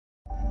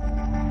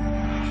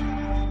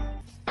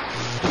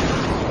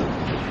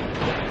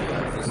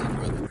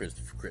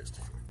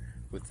Christopher,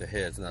 with the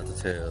heads, not the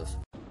tails.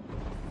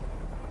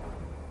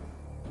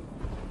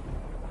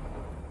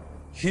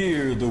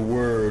 Hear the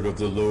word of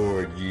the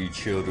Lord, ye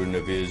children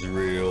of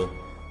Israel,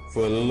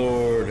 for the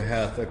Lord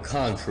hath a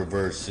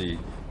controversy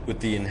with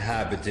the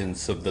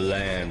inhabitants of the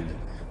land,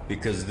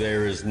 because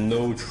there is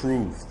no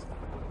truth,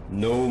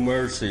 no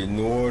mercy,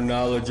 nor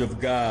knowledge of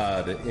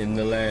God in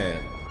the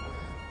land.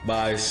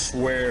 By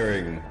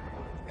swearing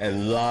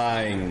and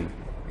lying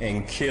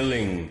and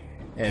killing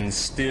and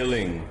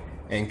stealing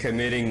and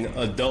committing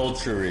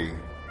adultery,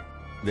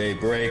 they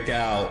break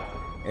out,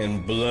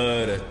 and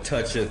blood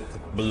toucheth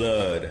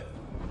blood.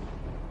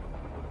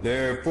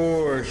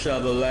 Therefore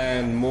shall the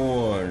land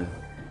mourn,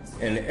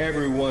 and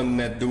everyone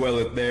that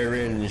dwelleth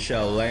therein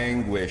shall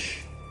languish,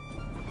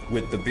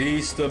 with the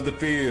beasts of the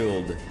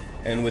field,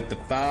 and with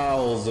the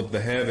fowls of the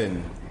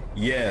heaven.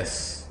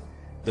 Yes,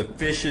 the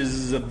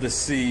fishes of the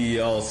sea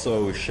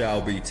also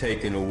shall be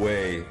taken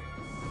away.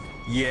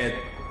 Yet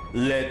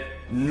let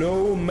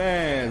no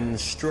man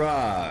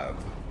strive,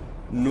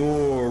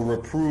 nor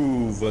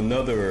reprove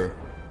another,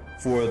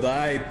 for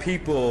thy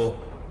people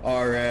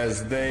are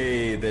as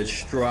they that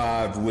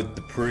strive with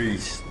the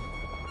priest.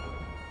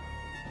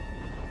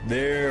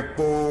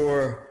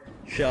 Therefore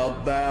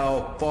shalt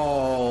thou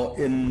fall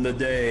in the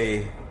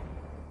day,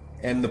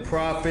 and the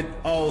prophet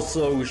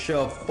also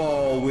shall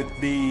fall with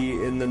thee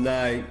in the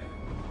night,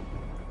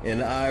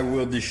 and I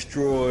will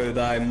destroy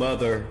thy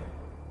mother.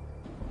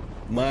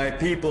 My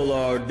people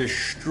are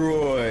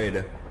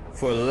destroyed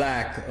for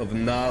lack of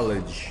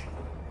knowledge,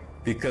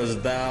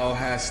 because thou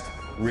hast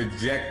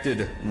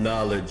rejected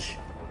knowledge.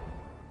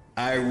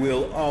 I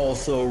will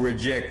also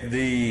reject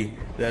thee,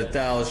 that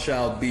thou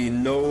shalt be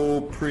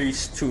no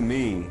priest to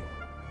me,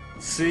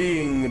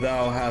 seeing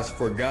thou hast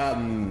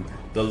forgotten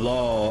the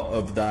law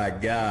of thy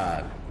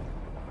God.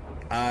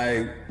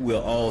 I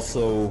will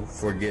also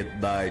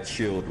forget thy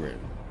children.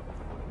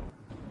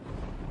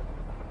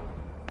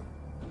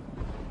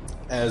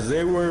 As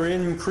they were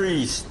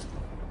increased,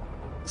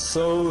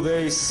 so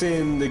they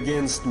sinned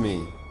against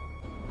me.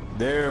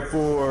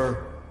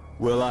 Therefore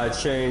will I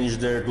change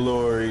their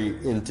glory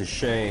into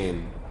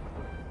shame.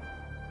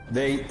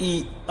 They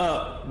eat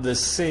up the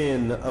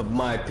sin of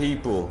my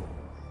people,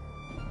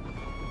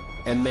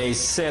 and they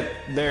set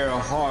their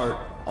heart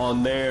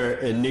on their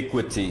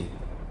iniquity.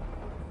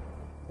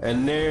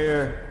 And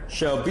there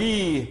shall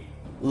be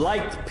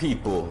like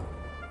people,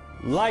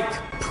 like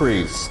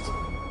priests,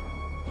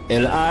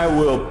 and I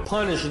will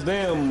punish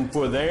them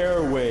for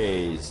their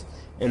ways,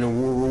 and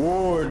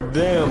reward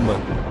them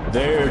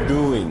their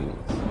doings.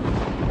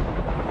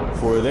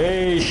 For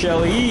they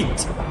shall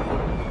eat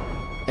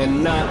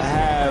and not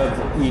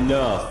have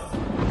enough.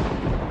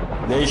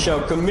 They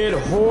shall commit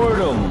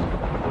whoredom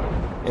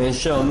and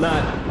shall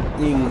not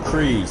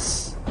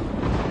increase,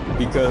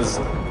 because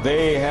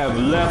they have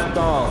left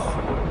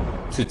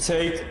off to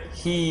take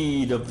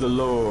heed of the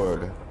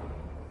Lord.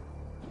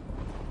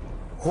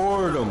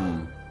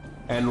 Whoredom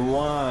and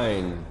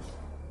wine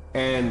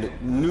and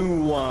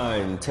new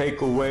wine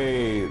take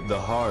away the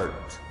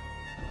heart.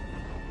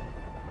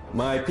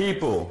 My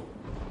people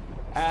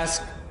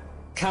ask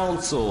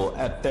counsel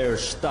at their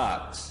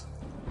stocks,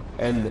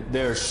 and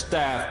their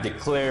staff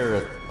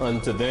declareth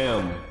unto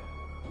them.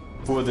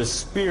 For the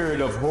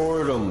spirit of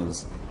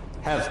whoredoms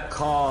hath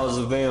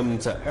caused them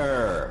to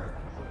err,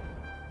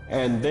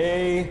 and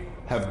they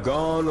have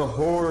gone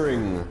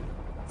whoring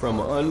from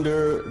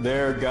under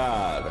their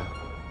God.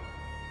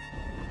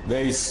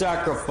 They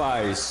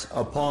sacrifice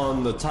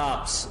upon the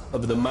tops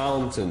of the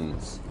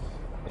mountains,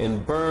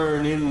 and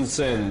burn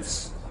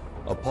incense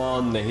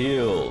upon the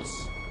hills,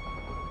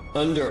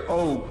 under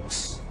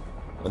oaks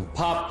and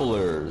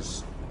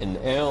poplars and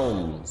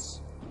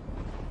elms,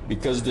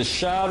 because the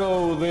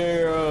shadow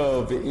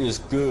thereof is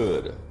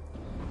good.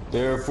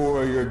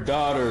 Therefore your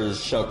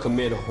daughters shall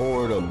commit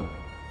whoredom,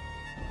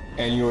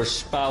 and your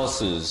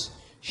spouses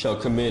shall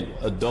commit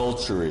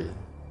adultery.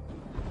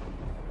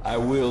 I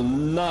will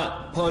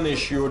not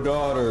punish your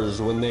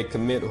daughters when they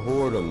commit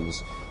whoredoms,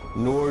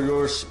 nor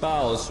your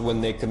spouse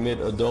when they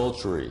commit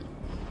adultery,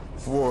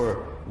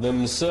 for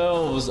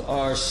themselves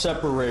are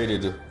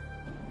separated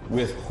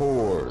with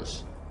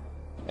whores,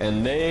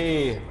 and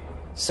they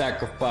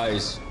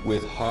sacrifice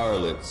with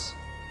harlots.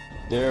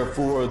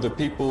 Therefore the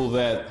people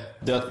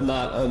that doth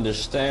not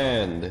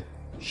understand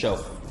shall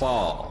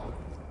fall.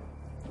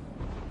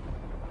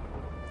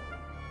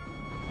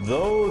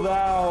 Though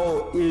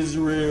thou,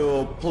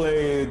 Israel,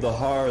 play the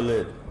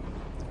harlot,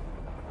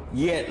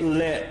 yet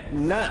let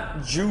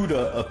not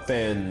Judah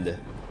offend,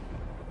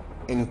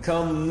 and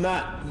come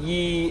not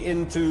ye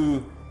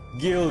into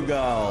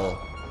Gilgal,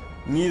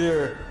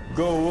 neither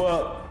go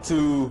up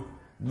to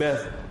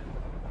Beth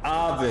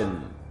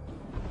Aven,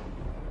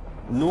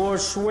 nor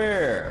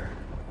swear,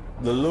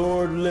 the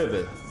Lord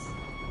liveth.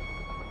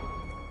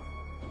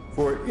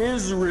 For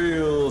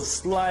Israel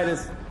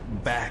slideth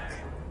back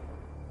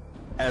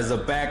as a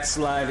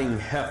backsliding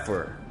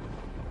heifer.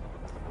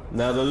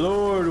 Now the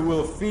Lord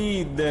will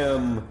feed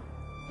them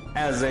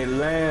as a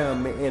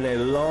lamb in a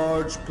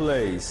large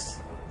place.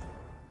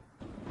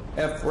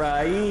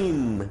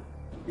 Ephraim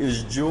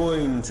is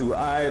joined to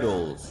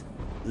idols,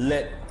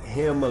 let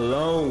him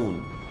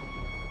alone.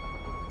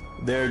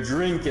 Their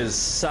drink is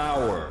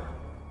sour.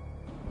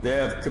 They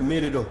have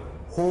committed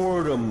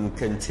whoredom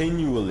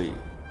continually.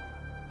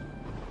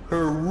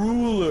 Her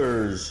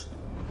rulers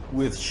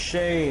with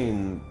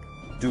shame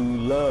do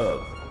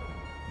love,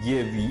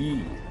 give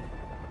ye.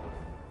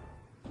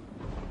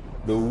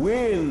 The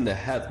wind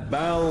hath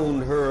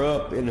bound her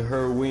up in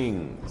her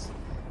wings,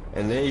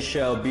 and they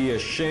shall be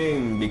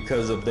ashamed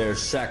because of their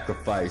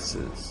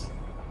sacrifices.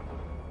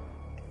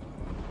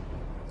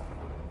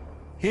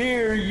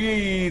 Hear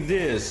ye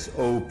this,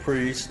 O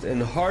priest,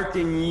 and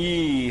hearken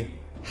ye,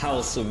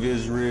 house of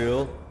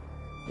Israel,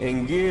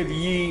 and give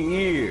ye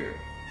ear,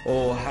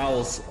 O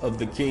house of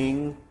the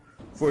king,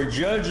 for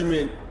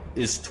judgment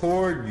is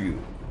toward you,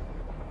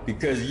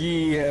 because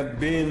ye have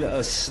been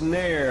a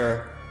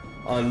snare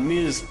on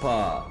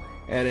Mizpah,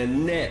 and a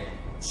net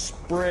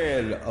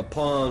spread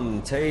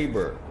upon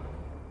Tabor.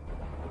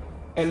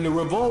 And the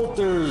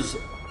revolters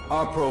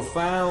are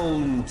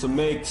profound to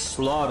make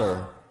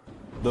slaughter,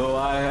 though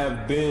I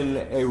have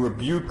been a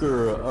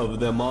rebuker of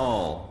them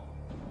all.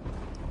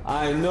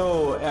 I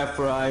know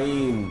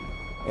Ephraim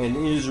and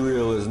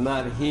Israel is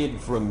not hid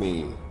from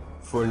me.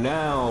 For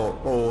now,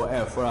 O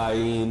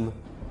Ephraim,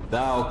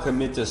 thou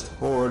committest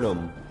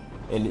whoredom,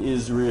 and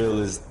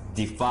Israel is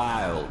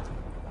defiled.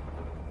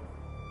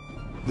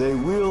 They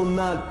will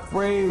not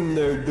frame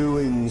their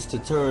doings to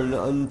turn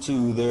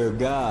unto their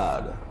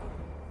God,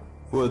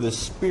 for the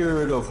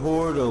spirit of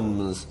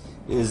whoredoms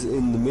is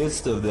in the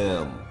midst of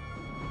them,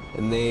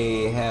 and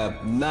they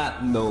have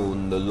not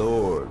known the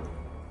Lord.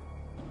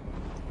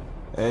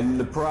 And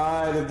the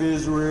pride of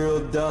Israel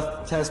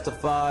doth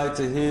testify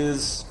to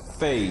his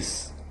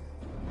face.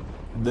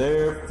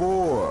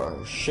 Therefore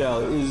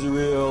shall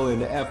Israel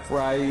and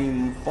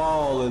Ephraim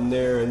fall in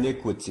their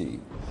iniquity.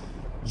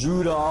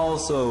 Judah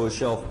also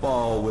shall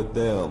fall with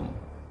them.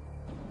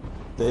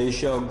 They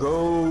shall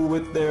go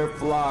with their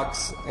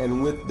flocks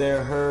and with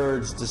their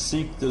herds to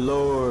seek the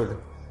Lord,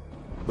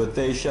 but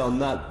they shall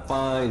not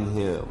find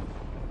him.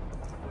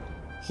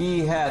 He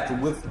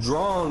hath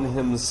withdrawn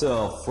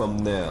himself from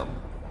them.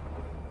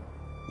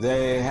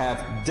 They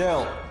have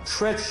dealt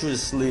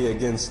treacherously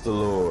against the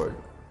Lord,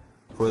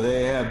 for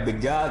they have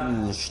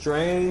begotten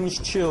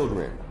strange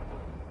children.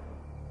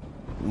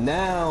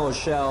 Now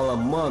shall a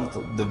month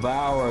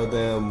devour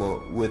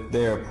them with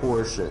their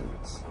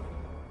portions.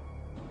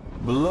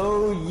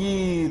 Blow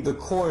ye the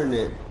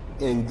cornet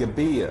in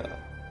Gibeah,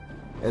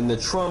 and the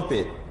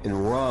trumpet in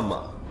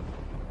Ramah.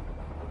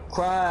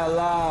 Cry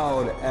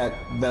aloud at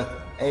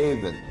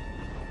Beth-aven.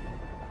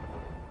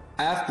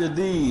 After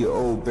thee,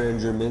 O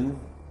Benjamin,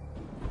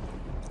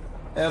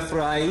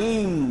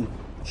 Ephraim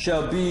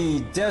shall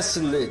be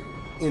desolate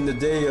in the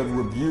day of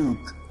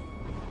rebuke.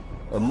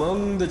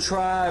 Among the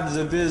tribes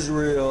of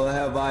Israel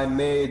have I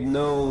made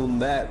known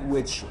that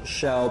which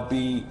shall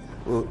be,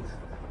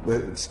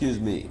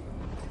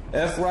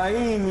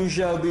 Ephraim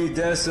shall be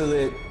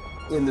desolate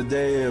in the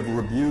day of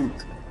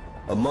rebuke.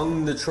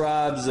 Among the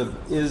tribes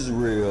of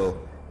Israel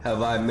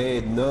have I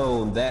made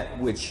known that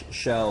which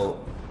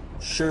shall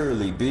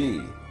surely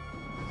be.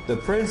 The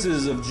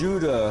princes of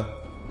Judah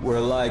were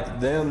like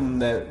them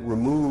that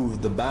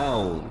removed the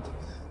bound.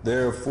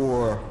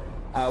 Therefore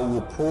I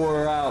will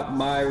pour out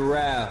my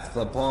wrath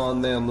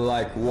upon them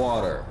like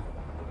water.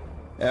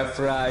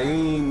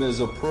 Ephraim is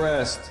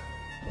oppressed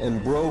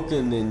and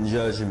broken in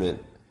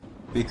judgment,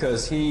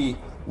 because he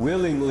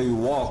willingly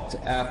walked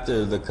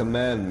after the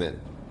commandment.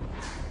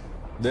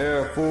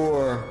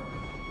 Therefore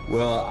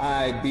will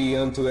I be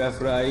unto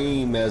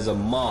Ephraim as a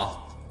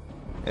moth,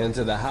 and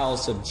to the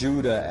house of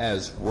Judah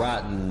as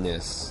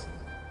rottenness.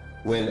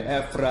 When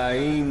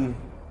Ephraim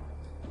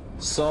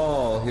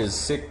saw his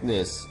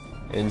sickness,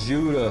 and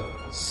Judah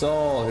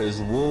saw his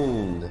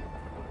wound,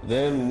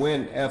 then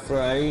went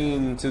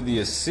Ephraim to the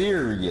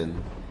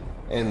Assyrian,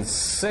 and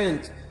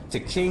sent to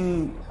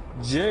King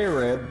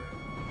Jareb,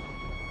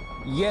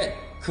 yet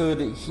could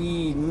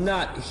he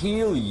not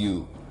heal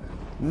you,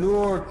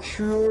 nor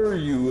cure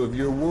you of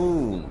your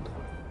wound.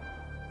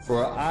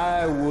 For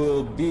I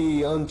will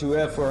be unto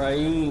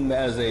Ephraim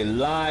as a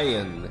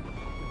lion,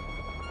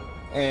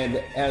 and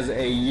as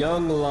a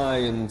young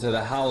lion to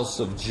the house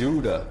of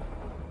Judah.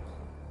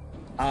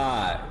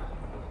 I,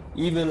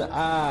 even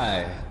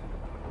I,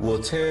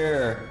 will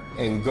tear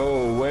and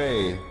go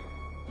away,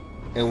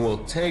 and will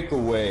take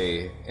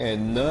away,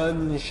 and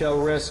none shall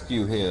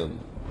rescue him.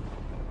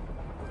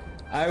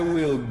 I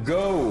will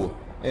go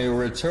and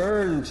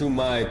return to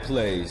my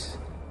place,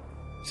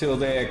 till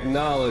they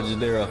acknowledge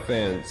their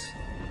offense,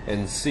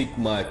 and seek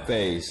my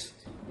face.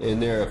 In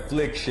their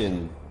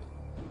affliction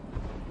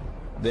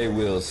they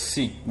will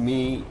seek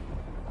me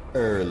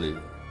early.